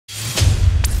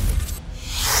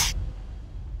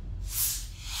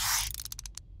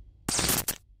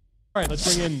All right, let's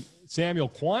bring in Samue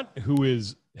Kwant, who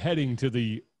is heading to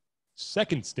the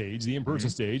second stage, the in-person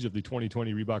stage of the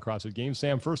 2020 Reebok CrossFit Games.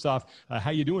 Sam, first off,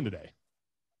 how you doing today?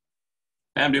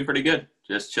 Hey, I'm doing pretty good.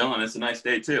 Just chilling. It's a nice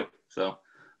day too, so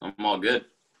I'm all good.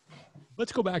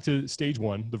 Let's go back to stage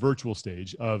one, the virtual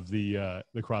stage of the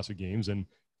CrossFit Games, and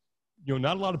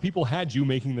not a lot of people had you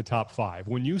making the top 5.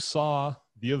 When you saw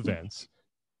the events,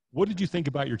 what did you think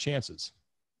about your chances?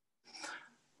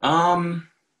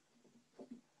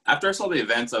 After I saw the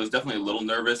events, I was definitely a little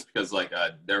nervous because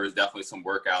there was definitely some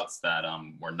workouts that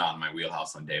were not in my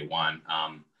wheelhouse on day one.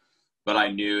 But I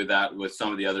knew that with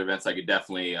some of the other events, I could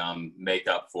definitely make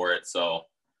up for it. So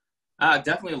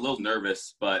definitely a little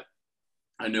nervous, but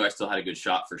I knew I still had a good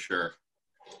shot for sure.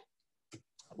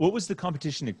 What was the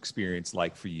competition experience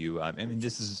like for you? I mean,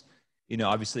 this is,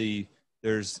 obviously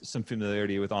there's some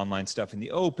familiarity with online stuff in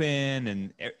the open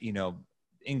and,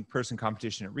 in-person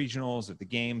competition at regionals, at the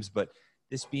games, but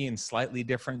this being slightly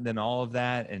different than all of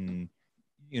that. And,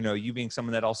 you being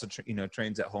someone that also,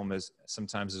 trains at home as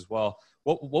sometimes as well.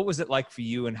 What was it like for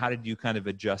you, and how did you kind of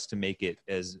adjust to make it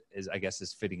as I guess,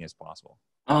 as fitting as possible?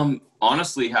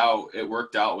 Honestly, how it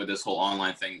worked out with this whole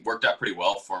online thing worked out pretty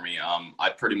well for me. I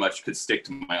pretty much could stick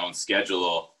to my own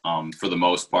schedule, for the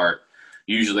most part.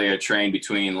 Usually I train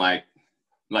between like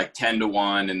 10 to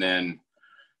 1 and then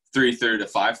 3:30 to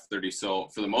 5:30. So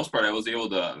for the most part, I was able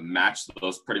to match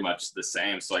those pretty much the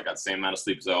same. So I got the same amount of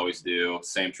sleep as I always do,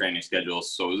 same training schedule.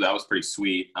 So that was pretty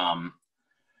sweet.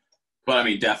 But I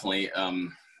mean, definitely,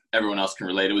 everyone else can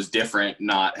relate. It was different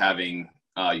not having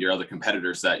your other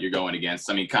competitors that you're going against.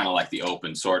 I mean, kind of like the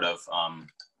open sort of,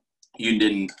 you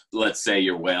didn't, let's say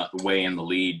you're way in the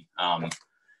lead.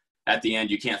 At the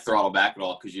end, you can't throttle back at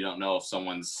all because you don't know if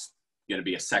someone's going to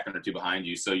be a second or two behind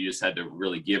you. So you just had to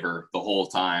really give her the whole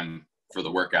time for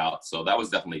the workout. So that was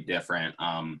definitely different.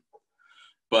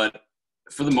 But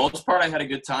for the most part, I had a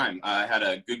good time. I had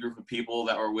a good group of people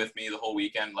that were with me the whole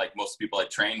weekend. Like most people I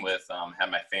train with,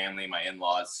 had my family, my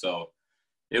in-laws. So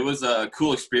it was a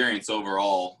cool experience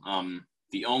overall.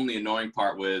 The only annoying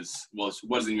part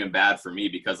wasn't even bad for me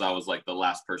because I was like the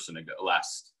last person to go,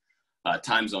 last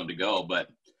time zone to go. But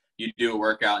you do a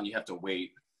workout and you have to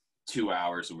wait 2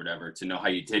 hours or whatever to know how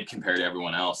you did compared to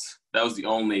everyone else. That was the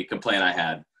only complaint I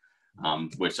had,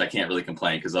 which I can't really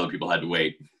complain because other people had to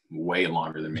wait way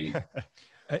longer than me.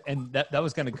 And that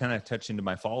was going to kind of touch into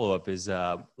my follow-up is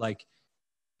what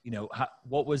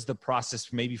was the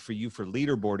process maybe for you for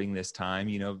leaderboarding this time,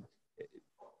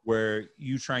 where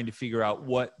you trying to figure out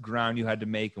what ground you had to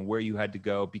make and where you had to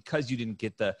go because you didn't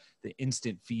get the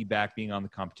instant feedback being on the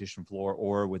competition floor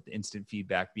or with the instant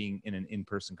feedback being in an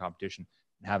in-person competition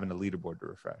and having a leaderboard to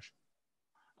refresh?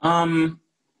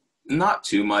 Not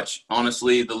too much.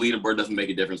 Honestly, the leaderboard doesn't make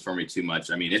a difference for me too much.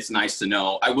 I mean, it's nice to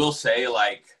know. I will say,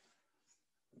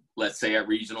 let's say at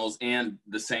regionals, and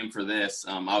the same for this,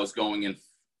 I was going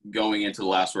into the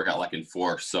last workout in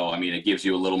fourth. So, I mean, it gives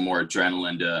you a little more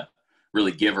adrenaline to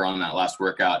really give her on that last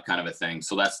workout kind of a thing.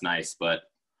 So that's nice. But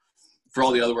for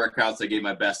all the other workouts, I gave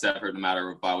my best effort, no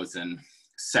matter if I was in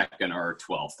second or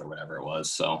 12th or whatever it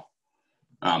was. So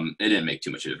it didn't make too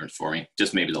much of a difference for me.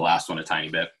 Just maybe the last one a tiny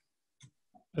bit.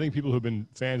 I think people who've been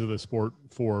fans of the sport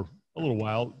for a little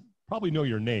while probably know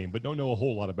your name, but don't know a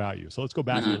whole lot about you. So let's go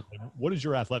back. What is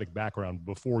your athletic background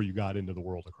before you got into the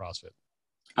world of CrossFit?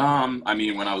 I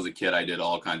mean, when I was a kid, I did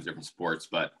all kinds of different sports,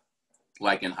 but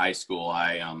like in high school,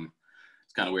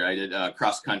 it's kind of weird. I did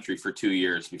cross country for 2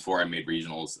 years before I made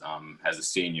regionals as a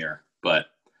senior. But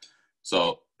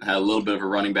so I had a little bit of a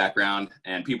running background,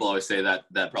 and people always say that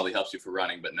probably helps you for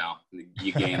running, but no,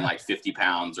 you gain like 50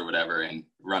 pounds or whatever, and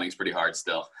running's pretty hard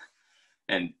still.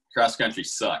 And cross country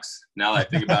sucks. Now that I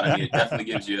think about it, I mean, it definitely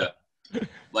gives you a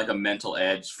mental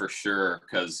edge for sure.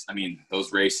 Cause I mean,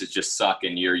 those races just suck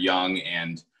and you're young,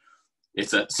 and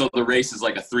so the race is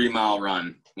like a 3-mile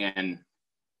run, and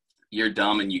you're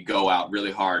dumb and you go out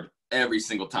really hard every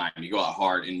single time. You go out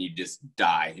hard and you just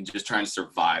die and just trying to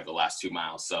survive the last 2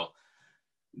 miles. So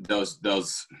those,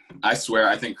 I swear,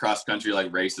 I think cross country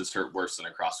races hurt worse than a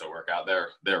CrossFit workout.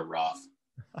 They're rough.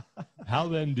 How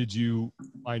then did you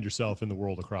find yourself in the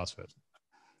world of CrossFit?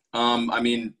 I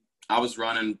mean, I was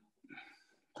running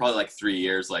probably 3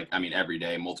 years, every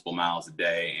day, multiple miles a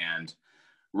day, and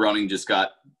running just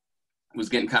was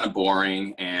getting kind of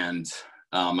boring. And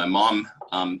my mom,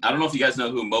 I don't know if you guys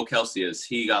know who Mo Kelsey is.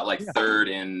 He got third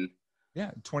in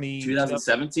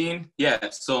 2017.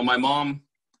 Yeah. So my mom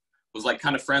was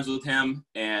kind of friends with him,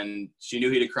 and she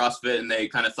knew he did CrossFit, and they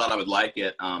kind of thought I would like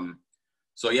it.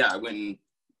 So yeah, I went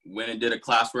and did a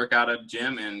class workout at a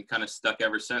gym and kind of stuck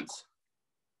ever since.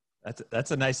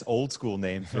 That's a nice old school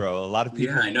name throw. A lot of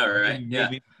people, yeah, I know, right?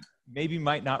 Maybe maybe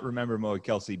might not remember Moe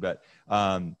Kelsey, but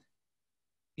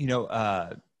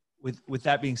with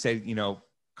that being said,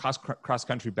 cross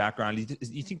country background, do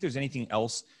you think there's anything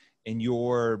else in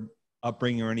your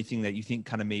upbringing or anything that you think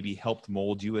kind of maybe helped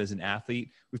mold you as an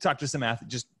athlete? We've talked to some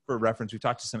athletes, just for reference, we've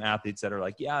talked to some athletes that are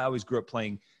like, yeah, I always grew up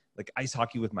playing like ice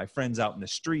hockey with my friends out in the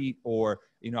street, or,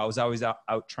 I was always out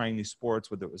trying new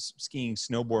sports, whether it was skiing,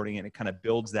 snowboarding, and it kind of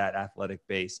builds that athletic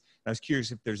base. And I was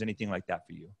curious if there's anything like that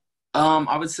for you.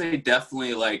 I would say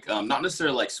definitely like, not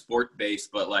necessarily like sport based,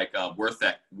 but like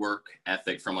work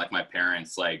ethic from like my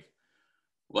parents. Like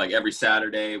every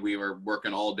Saturday we were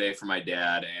working all day for my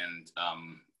dad, and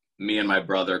me and my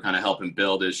brother kind of helping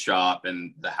build his shop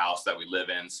and the house that we live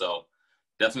in. So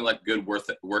definitely like good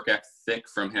work ethic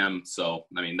from him. So,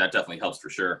 I mean, that definitely helps for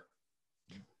sure.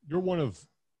 You're one of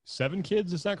 7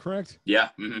 kids. Is that correct? Yeah.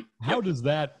 Mm-hmm. How does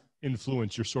that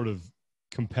influence your sort of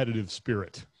competitive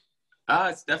spirit?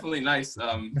 It's definitely nice.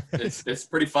 It's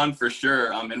pretty fun for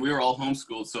sure. And we were all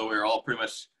homeschooled, so we were all pretty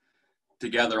much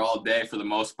together all day for the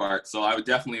most part. So I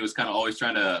definitely was kind of always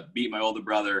trying to beat my older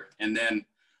brother. And then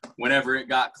whenever it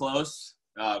got close,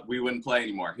 we wouldn't play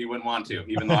anymore. He wouldn't want to,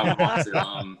 even though I would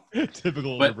want to.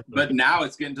 Typical. But now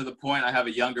it's getting to the point. I have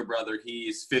a younger brother.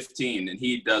 He's 15 and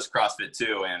he does CrossFit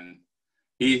too. And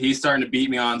he's starting to beat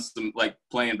me on some like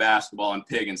playing basketball and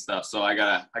pig and stuff. So I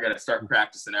gotta start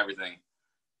practicing everything.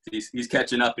 He's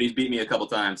catching up, and he's beat me a couple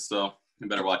times. So you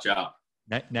better watch out.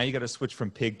 Now you got to switch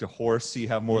from pig to horse, so you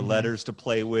have more letters to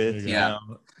play with. Yeah.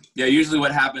 Yeah. Usually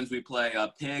what happens, we play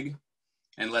pig,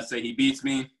 and let's say he beats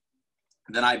me,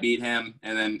 then I beat him,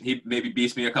 and then he maybe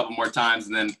beats me a couple more times,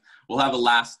 and then we'll have a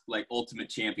last like ultimate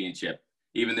championship,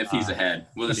 even if he's ahead.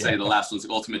 We'll just say the last one's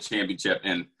the ultimate championship,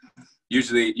 and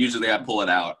usually I pull it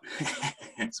out.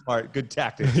 Smart, good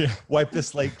tactic. Yeah. Wipe the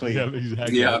slate clean. Yeah,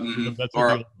 exactly. Yeah, that's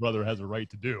what your brother has a right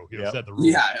to do. He set the rules.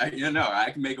 Yeah,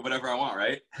 I can make it whatever I want,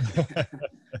 right?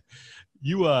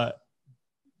 You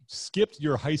skipped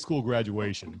your high school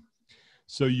graduation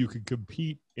so you could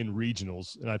compete in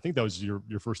regionals, and I think that was your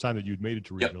first time that you'd made it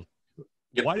to regionals.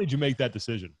 Yep. Why did you make that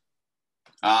decision?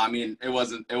 I mean, it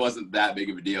wasn't that big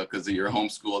of a deal because you're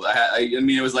homeschooled. I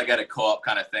mean, it was like at a co-op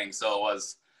kind of thing, so it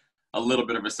was a little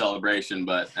bit of a celebration,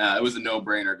 but it was a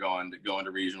no-brainer going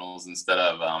to regionals instead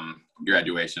of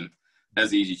graduation. That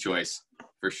was the easy choice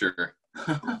for sure.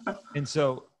 And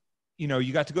so,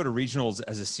 you got to go to regionals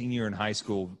as a senior in high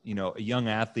school, a young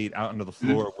athlete out onto the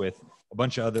floor with a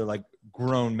bunch of other like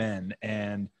grown men.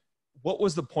 And what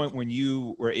was the point when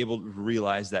you were able to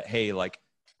realize that, hey, like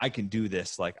I can do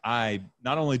this. Like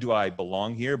not only do I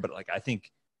belong here, but like I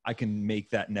think I can make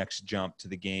that next jump to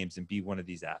the games and be one of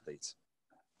these athletes.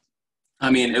 I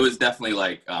mean, it was definitely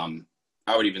like,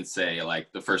 I would even say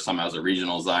like the first time I was at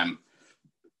regionals, I'm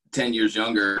 10 years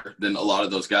younger than a lot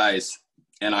of those guys,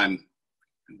 and I'm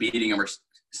beating them or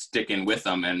sticking with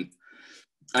them. And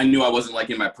I knew I wasn't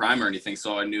like in my prime or anything.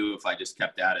 So I knew if I just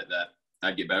kept at it that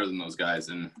I'd get better than those guys.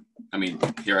 And I mean,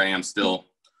 here I am still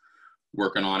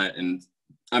working on it. And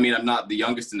I mean, I'm not the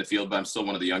youngest in the field, but I'm still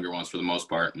one of the younger ones for the most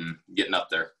part and getting up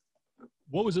there.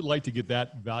 What was it like to get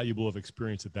that valuable of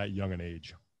experience at that young an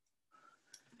age?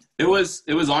 It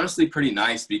was honestly pretty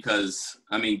nice because,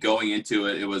 I mean, going into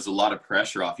it, it was a lot of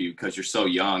pressure off you because you're so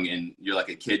young and you're like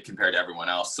a kid compared to everyone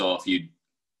else. So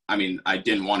I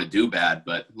didn't want to do bad,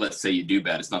 but let's say you do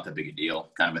bad, it's not that big a deal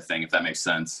kind of a thing, if that makes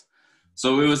sense.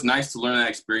 So it was nice to learn that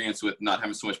experience with not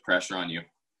having so much pressure on you.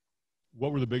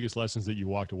 What were the biggest lessons that you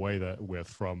walked away with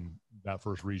from that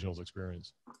first regionals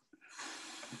experience?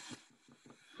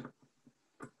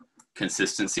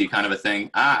 Consistency kind of a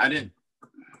thing.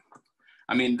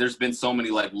 There's been so many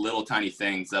like little tiny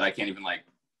things that I can't even like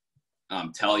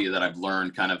tell you that I've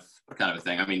learned kind of a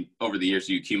thing. I mean, over the years,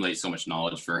 you accumulate so much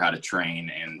knowledge for how to train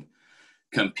and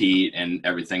compete and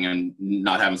everything and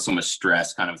not having so much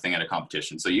stress kind of thing at a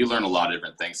competition. So you learn a lot of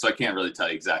different things. So I can't really tell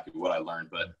you exactly what I learned,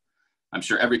 but I'm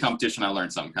sure every competition I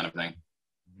learned something kind of thing.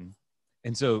 Mm-hmm.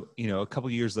 And so, a couple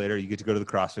of years later, you get to go to the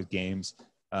CrossFit Games.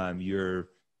 I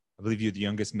believe you're the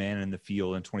youngest man in the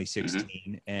field in 2016.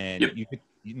 Mm-hmm. And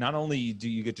not only do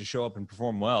you get to show up and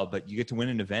perform well, but you get to win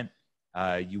an event.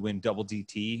 You win double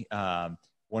DT,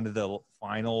 one of the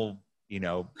final,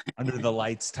 under the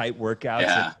lights type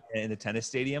workouts in the tennis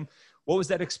stadium. What was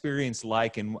that experience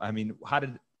like? And I mean, how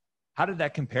did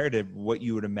that compare to what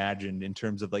you would imagine in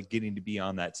terms of like getting to be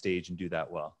on that stage and do that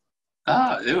well?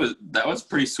 That was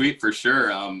pretty sweet for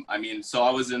sure. So I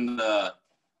was in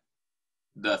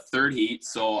the third heat.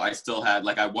 So I still had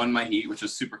I won my heat, which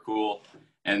was super cool.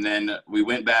 And then we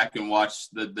went back and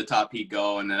watched the top heat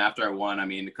go. And then after I won,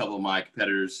 a couple of my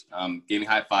competitors gave me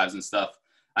high fives and stuff.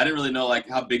 I didn't really know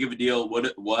how big of a deal what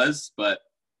it was, but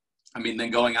I mean,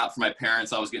 then going out for my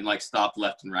parents, I was getting like stopped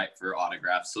left and right for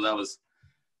autographs. So that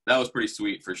was pretty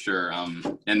sweet for sure.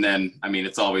 And then, I mean,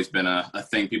 it's always been a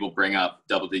thing people bring up,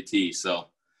 double DT. So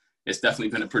it's definitely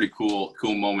been a pretty cool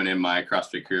moment in my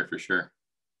CrossFit career for sure.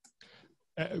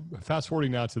 Fast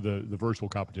forwarding now to the virtual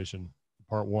competition,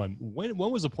 part one. When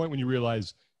was the point when you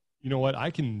realized, you know what,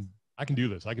 I can do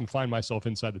this. I can find myself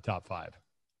inside the top 5.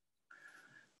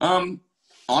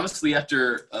 Honestly,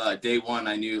 after day one,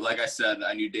 I knew, like I said,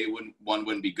 I knew day one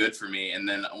wouldn't be good for me. And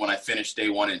then when I finished day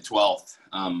one in 12th,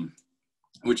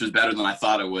 which was better than I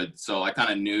thought it would. So I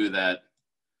kind of knew that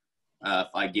if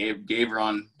I gave her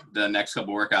on the next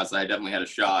couple workouts, I definitely had a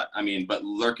shot. I mean, but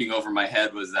lurking over my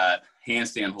head was that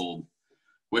handstand hold,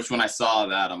 which when I saw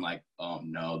that, I'm like, oh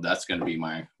no, that's going to be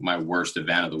my worst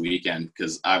event of the weekend.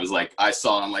 Cause I was like, I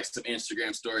saw on like some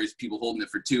Instagram stories, people holding it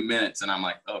for 2 minutes. And I'm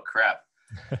like, oh crap.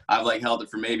 I've like held it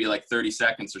for maybe like 30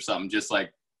 seconds or something. Just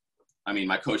like, I mean,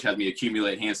 my coach had me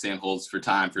accumulate handstand holds for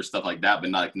time for stuff like that, but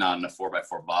not in a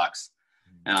 4x4 box.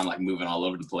 And I'm like moving all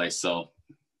over the place. So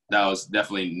that was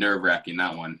definitely nerve wracking,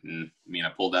 that one. And I mean, I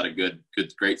pulled out a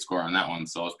great score on that one.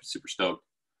 So I was super stoked.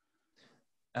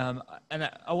 And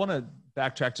I want to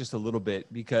backtrack just a little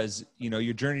bit because, you know,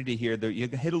 your journey to here, you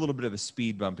hit a little bit of a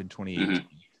speed bump in 2018. Mm-hmm.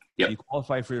 Yep. You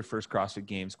qualified for your first CrossFit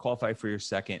Games, qualified for your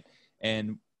second.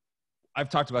 And I've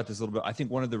talked about this a little bit. I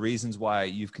think one of the reasons why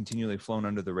you've continually flown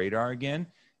under the radar again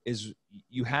is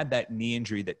you had that knee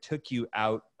injury that took you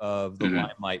out of the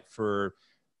limelight for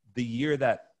the year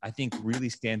that I think really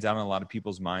stands out in a lot of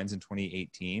people's minds in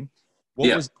 2018.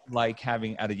 What was it like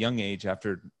having at a young age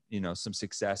after, you know, some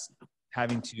success,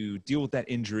 having to deal with that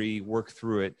injury, work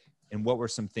through it? And what were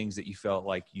some things that you felt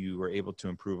like you were able to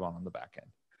improve on the back end?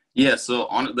 Yeah. So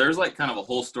there's like kind of a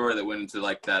whole story that went into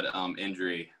like that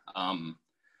injury.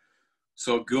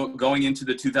 So going into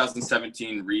the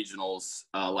 2017 regionals,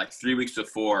 like 3 weeks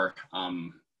before,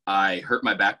 I hurt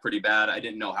my back pretty bad. I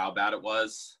didn't know how bad it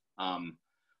was.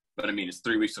 But I mean, it's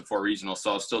 3 weeks before regionals,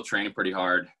 so I was still training pretty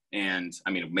hard. And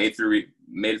I mean, made it through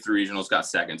regionals, got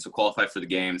second, so qualified for the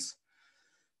games.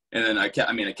 And then I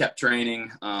kept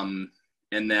training. And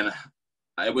then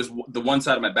it was the one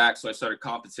side of my back, so I started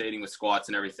compensating with squats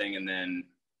and everything, and then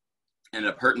ended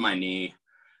up hurting my knee.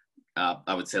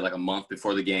 I would say like a month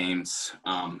before the games.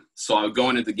 So I would go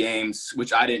into the games,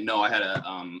 which I didn't know I had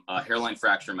a hairline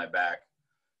fracture in my back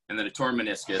and then a torn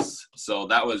meniscus. So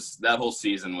that whole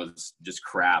season was just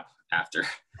crap after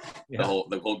the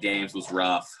whole games was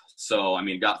rough. So, I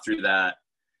mean, got through that.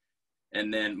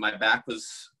 And then my back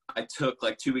I took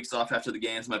like 2 weeks off after the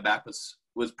games. My back was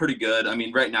pretty good. I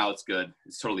mean, right now it's good.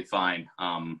 It's totally fine.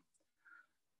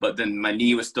 But then my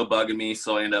knee was still bugging me.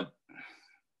 So I ended up,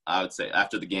 I would say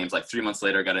after the games, like 3 months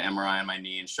later, I got an MRI on my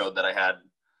knee and showed that I had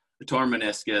a torn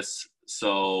meniscus.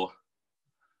 So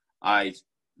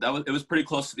it was pretty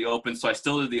close to the Open. So I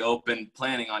still did the Open,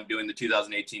 planning on doing the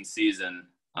 2018 season,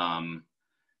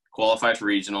 qualified for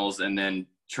regionals, and then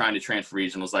trying to train for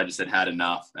regionals. I just had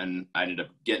enough, and I ended up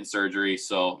getting surgery.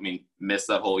 So, I mean, missed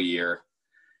that whole year.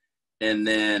 And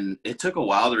then it took a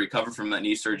while to recover from that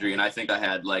knee surgery. And I think I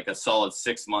had like a solid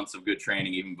 6 months of good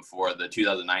training even before the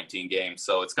 2019 games.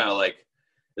 So it's kind of like,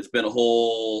 it's been a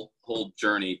whole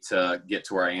journey to get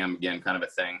to where I am again, kind of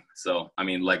a thing. So, I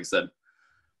mean, like I said,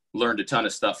 learned a ton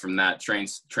of stuff from that,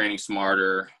 training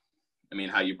smarter. I mean,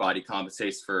 how your body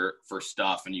compensates for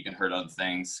stuff and you can hurt other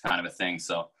things, kind of a thing.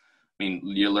 So, I mean,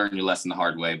 you learn your lesson the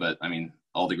hard way, but I mean,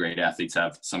 all the great athletes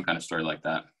have some kind of story like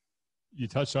that. You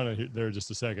touched on it there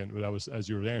just a second, but as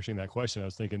you were answering that question, I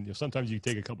was thinking, you know, sometimes you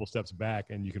take a couple steps back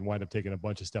and you can wind up taking a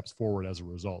bunch of steps forward as a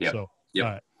result. Yep. So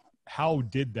Yep. How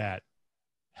did that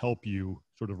help you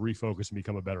sort of refocus and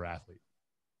become a better athlete?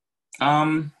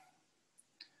 I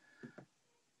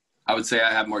would say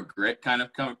I have more grit kind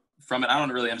of come from it. I don't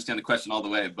really understand the question all the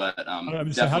way, but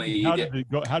definitely. How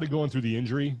did going through the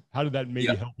injury, how did that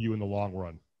maybe help you in the long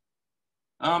run?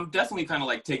 Definitely kind of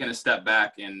like taking a step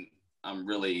back and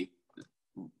really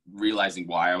realizing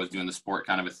why I was doing the sport,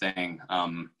 kind of a thing.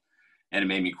 And it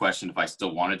made me question if I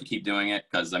still wanted to keep doing it.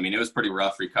 Cause I mean, it was pretty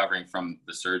rough recovering from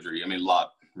the surgery. I mean, a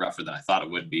lot rougher than I thought it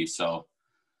would be. So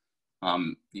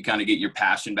you kind of get your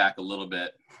passion back a little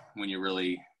bit when you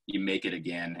make it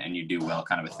again and you do well,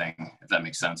 kind of a thing, if that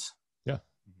makes sense. Yeah.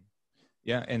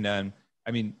 Yeah. And I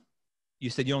mean, you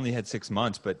said you only had 6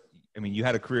 months, but I mean, you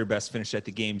had a career best finish at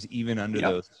the games, even under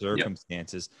those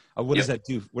circumstances. What does that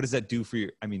do? What does that do for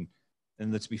your, I mean,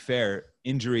 and let's be fair,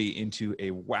 injury into a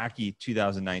wacky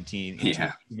 2019,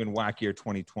 even wackier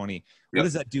 2020. What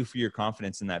does that do for your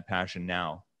confidence and that passion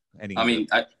now?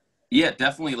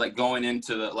 Definitely like going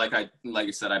into the, like I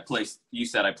said, I placed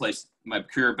my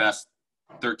career best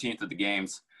 13th at the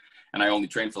games. and I only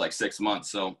trained for like 6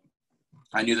 months. So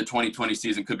I knew the 2020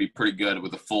 season could be pretty good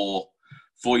with a full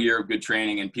year of good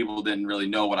training, and people didn't really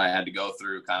know what I had to go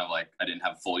through. Kind of like I didn't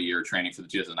have a full year of training for the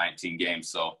 2019 games.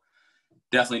 So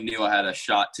definitely knew I had a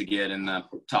shot to get in the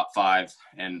top 5.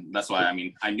 And that's why, I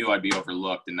mean, I knew I'd be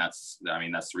overlooked, and that's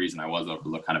the reason I was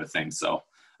overlooked, kind of a thing. So,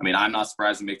 I mean, I'm not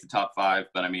surprised to make the top 5,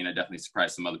 but I mean, I definitely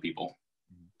surprised some other people.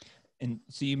 And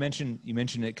so you mentioned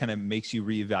it kind of makes you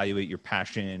reevaluate your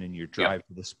passion and your drive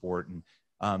for the sport. And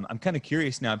I'm kind of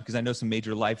curious now, because I know some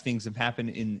major life things have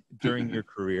happened during your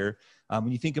career.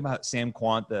 When you think about Samue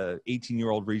Kwant, the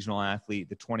 18-year-old regional athlete,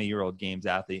 the 20-year-old games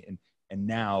athlete, and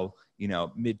now, you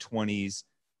know, mid-20s,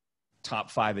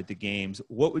 top 5 at the games,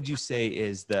 what would you say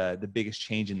is the biggest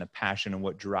change in the passion and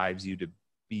what drives you to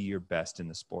be your best in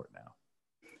the sport now?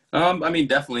 I mean,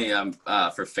 definitely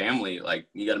for family, like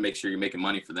you got to make sure you're making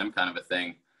money for them, kind of a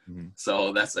thing. Mm-hmm.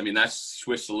 So that's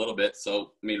switched a little bit.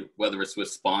 So, I mean, whether it's with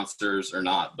sponsors or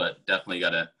not, but definitely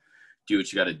got to do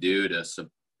what you got to do to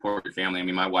support your family. I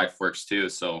mean, my wife works too.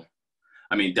 So,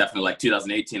 I mean, definitely like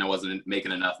 2018, I wasn't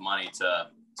making enough money to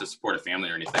support a family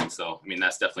or anything. So, I mean,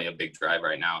 that's definitely a big drive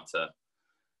right now to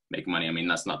make money. I mean,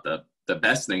 that's not the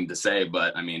best thing to say,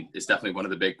 but I mean, it's definitely one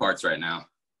of the big parts right now.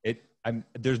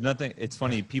 There's nothing, it's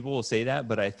funny, people will say that,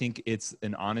 but I think it's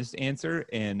an honest answer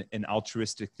and an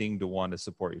altruistic thing to want to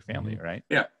support your family, right?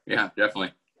 Yeah,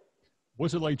 definitely.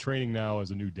 What's it like training now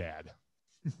as a new dad?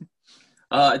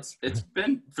 It's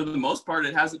been, for the most part,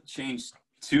 it hasn't changed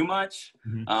too much.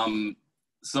 Mm-hmm.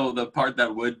 So the part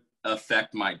that would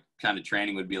affect my kind of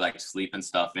training would be like sleep and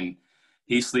stuff. And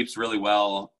he sleeps really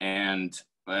well. And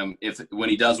when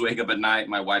he does wake up at night,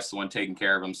 my wife's the one taking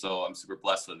care of him. So I'm super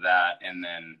blessed with that. And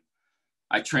then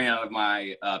I train out of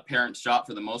my parents' shop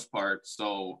for the most part.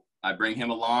 So I bring him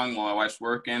along while my wife's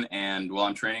working, and while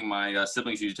I'm training, my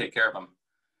siblings usually take care of him.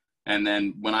 And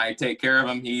then when I take care of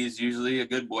him, he's usually a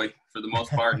good boy for the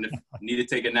most part. And if I need to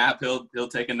take a nap, he'll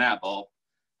take a nap. I'll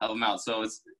help him out. So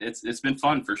it's been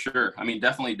fun for sure. I mean,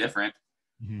 definitely different.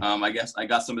 Mm-hmm. I guess I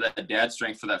got some of that dad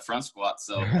strength for that front squat,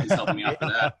 so he's helping me out for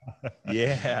that.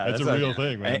 Yeah, that's a real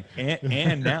thing, man.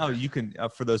 And now you can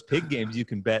for those pig games, you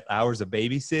can bet hours of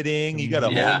babysitting. You got a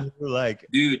whole new,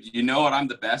 dude. You know what I'm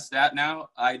the best at now?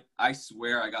 I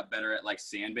swear I got better at like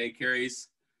sandbag carries.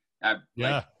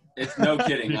 It's no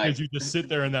kidding. Because you just sit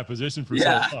there in that position for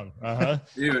so long.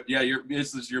 Dude, yeah,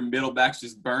 your middle back's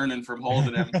just burning from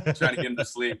holding him, trying to get him to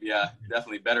sleep. Yeah,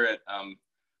 definitely better at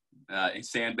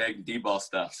sandbag and D-ball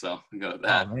stuff. So we go with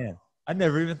that. Oh man, I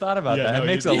never even thought about that. It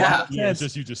makes a lot of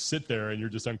sense. You just sit there and you're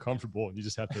just uncomfortable, and you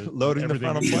just have to loading the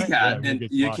frontal plane. Yeah, and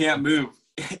you can't move,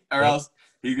 or else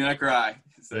he's gonna cry.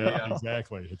 So,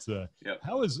 exactly. It's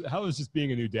how is just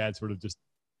being a new dad sort of just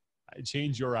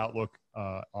change your outlook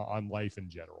on life in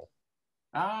general?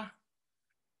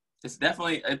 It's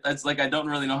definitely, it's like I don't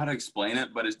really know how to explain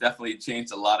it, but it's definitely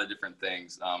changed a lot of different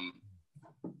things.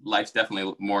 Life's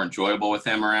definitely more enjoyable with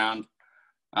him around.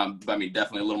 I mean,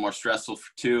 definitely a little more stressful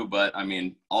too, but I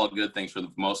mean, all good things for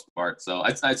the most part. So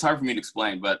it's hard for me to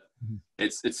explain, but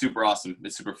it's super awesome.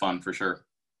 It's super fun for sure.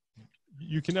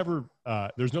 You can never,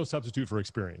 there's no substitute for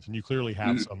experience, and you clearly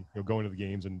have some, going to the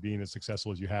games and being as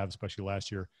successful as you have, especially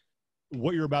last year.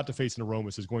 What you're about to face in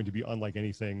Aromas is going to be unlike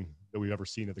anything that we've ever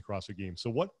seen at the CrossFit Games. So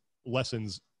what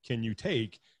lessons can you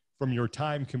take from your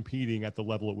time competing at the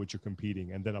level at which you're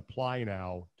competing, and then apply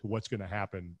now to what's going to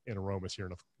happen in Aromas here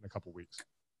in a couple of weeks?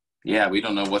 Yeah, we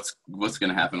don't know what's going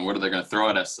to happen. What are they going to throw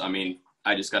at us? I mean,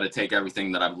 I just got to take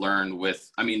everything that I've learned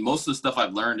most of the stuff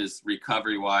I've learned is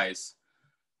recovery wise,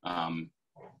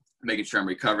 making sure I'm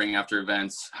recovering after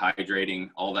events, hydrating,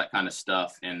 all that kind of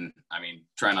stuff. And I mean,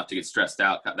 try not to get stressed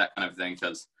out, that kind of thing.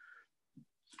 Cause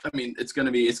I mean, it's going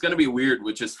to be weird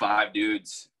with just 5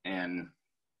 dudes and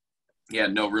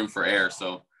no room for air.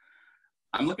 So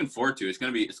I'm looking forward to it. It's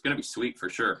going to be sweet for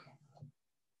sure.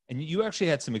 And you actually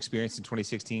had some experience in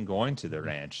 2016 going to the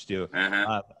ranch too.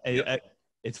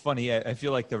 It's funny. I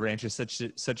feel like the ranch is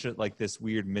such a like this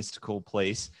weird mystical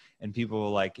place, and people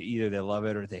like either they love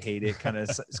it or they hate it. Kind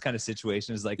of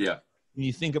situation is like, when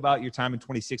you think about your time in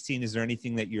 2016, is there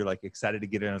anything that you're like excited to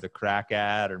get another crack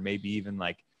at, or maybe even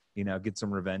like, get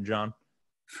some revenge on?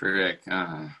 Frick.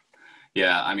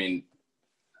 Yeah. I mean,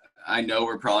 I know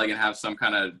we're probably going to have some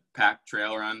kind of packed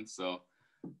trail run. So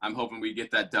I'm hoping we get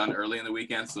that done early in the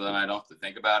weekend so then I don't have to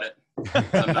think about it.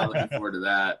 So I'm not looking forward to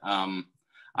that.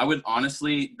 I would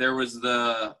honestly, there was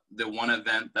the one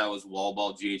event that was wall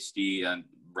ball GHD and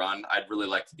run. I'd really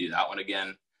like to do that one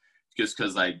again, just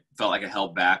because I felt like I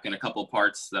held back in a couple of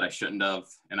parts that I shouldn't have.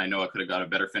 And I know I could have got a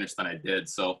better finish than I did.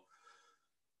 So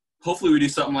hopefully we do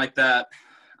something like that.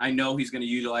 I know he's going to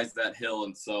utilize that hill.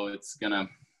 And so it's going to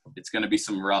it's going to be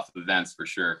some rough events for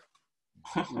sure.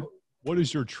 What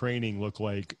does your training look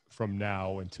like from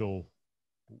now until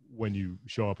when you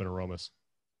show up in Aromas?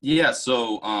 Yeah.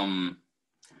 So, I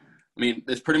mean,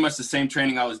 it's pretty much the same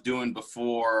training I was doing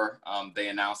before they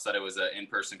announced that it was an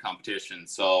in-person competition.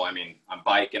 So, I mean, I'm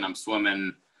biking, I'm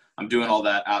swimming, I'm doing all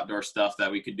that outdoor stuff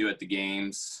that we could do at the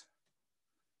games.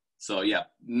 So, yeah,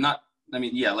 like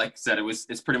I said,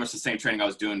 it's pretty much the same training I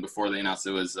was doing before they announced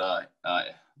it was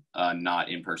not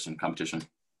in-person competition.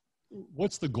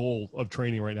 What's the goal of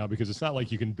training right now? Because it's not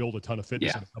like you can build a ton of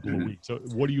fitness in a couple of weeks. So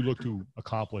what do you look to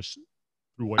accomplish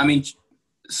through what? I mean,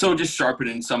 so just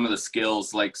sharpening some of the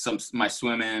skills, like my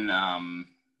swimming,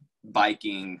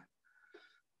 biking,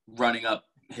 running up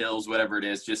hills, whatever it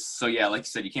is. Just so, yeah, like you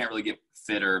said, you can't really get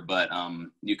fitter, but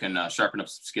you can sharpen up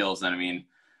some skills. And I mean,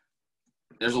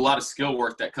 there's a lot of skill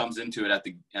work that comes into it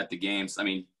at the games. I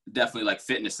mean, definitely like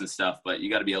fitness and stuff, but you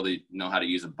got to be able to know how to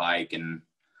use a bike and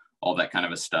all that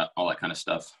kind of stuff.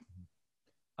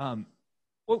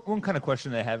 One kind of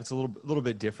question I have, it's a little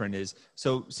bit different, is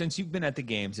so since you've been at the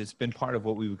games, it's been part of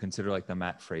what we would consider like the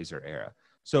Matt Fraser era.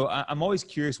 So I'm always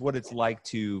curious what it's like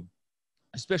to,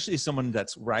 especially as someone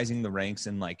that's rising the ranks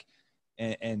and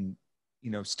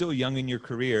still young in your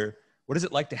career, what is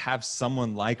it like to have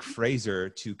someone like Fraser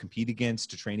to compete against,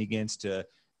 to train against, to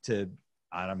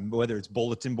I don't know, whether it's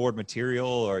bulletin board material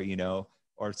or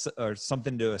or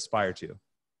something to aspire to?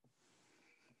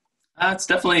 It's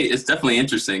definitely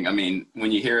interesting. I mean,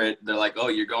 when you hear it, they're like, "Oh,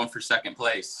 you're going for second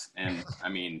place," and I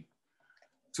mean,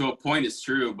 to a point, it's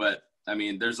true. But I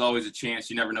mean, there's always a chance.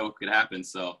 You never know what could happen.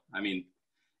 So, I mean,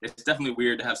 it's definitely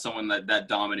weird to have someone that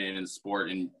dominant in the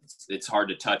sport, and it's hard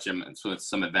to touch him with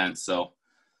some events. So,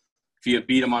 if you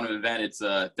beat him on an event, it's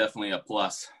definitely a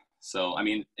plus. So, I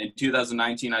mean, in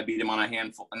 2019, I beat him on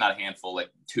not a handful,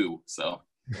 like 2. So.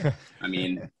 I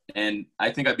mean, and I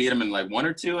think I beat him in like 1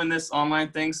 or 2 in this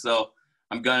online thing. So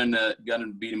I'm gonna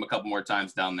beat him a couple more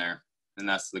times down there, and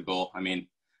that's the goal. I mean,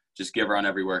 just give her on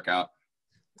every workout.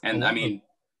 And I mean,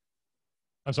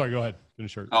 I'm sorry. Go ahead.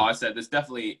 Finish your. Oh, I said there's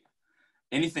definitely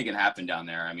anything can happen down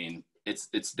there. I mean, it's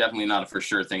definitely not a for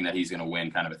sure thing that he's gonna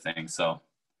win kind of a thing. So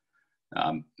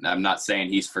I'm not saying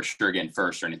he's for sure getting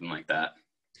first or anything like that.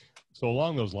 So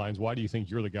along those lines, why do you think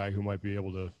you're the guy who might be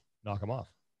able to knock him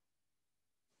off?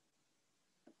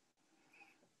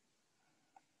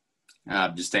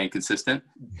 Just staying consistent.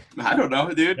 I don't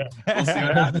know, dude. We'll see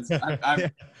what happens.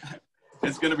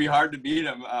 It's going to be hard to beat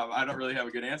him. I don't really have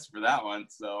a good answer for that one.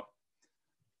 So,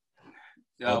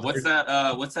 what's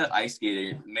that ice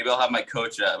skating? Maybe I'll have my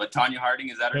coach. Tanya Harding,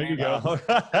 is that her name? There you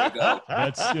go.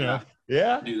 That's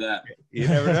yeah. Do that. You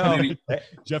never know.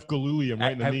 Jeff Galooly,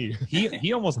 right in the knee.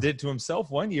 He almost did to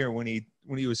himself one year when he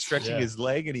was stretching his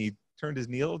leg and he turned his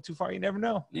knee a little too far. You never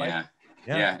know. Yeah.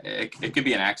 It could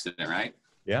be an accident, right?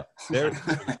 Yeah, there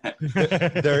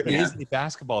is a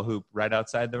basketball hoop right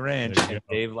outside the ranch, and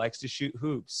Dave likes to shoot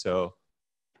hoops. So,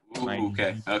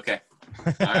 okay, all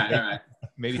right.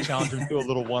 Maybe challenge him to a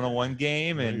little one-on-one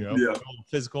game and a little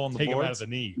physical on the boards. Take him out of the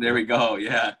knee. There we go.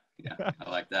 Yeah, I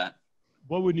like that.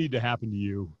 What would need to happen to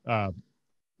you?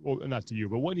 Well, not to you,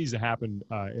 but what needs to happen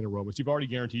in Aromas? You've already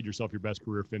guaranteed yourself your best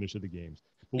career finish of the games.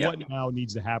 But what now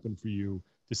needs to happen for you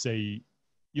to say,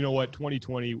 you know what,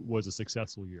 2020 was a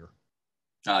successful year?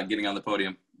 Getting on the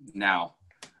podium now.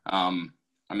 I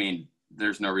mean,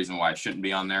 there's no reason why I shouldn't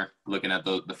be on there, looking at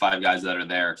the 5 guys that are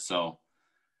there. So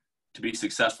to be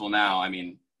successful now, I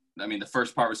mean, the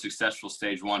first part was successful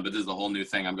stage 1, but this is a whole new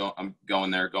thing. I'm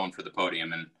going there, going for the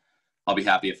podium, and I'll be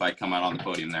happy if I come out on the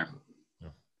podium there. Yeah.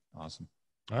 Awesome.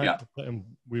 All right. Yeah. And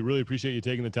we really appreciate you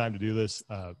taking the time to do this.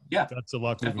 Best of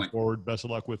luck moving forward. Best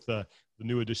of luck with the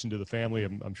new addition to the family.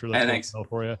 I'm sure that's going well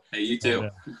for you. Hey, you too.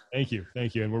 And, thank you.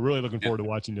 And we're really looking forward to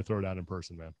watching you throw down in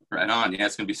person, man. Right on. Yeah,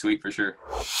 it's going to be sweet for sure.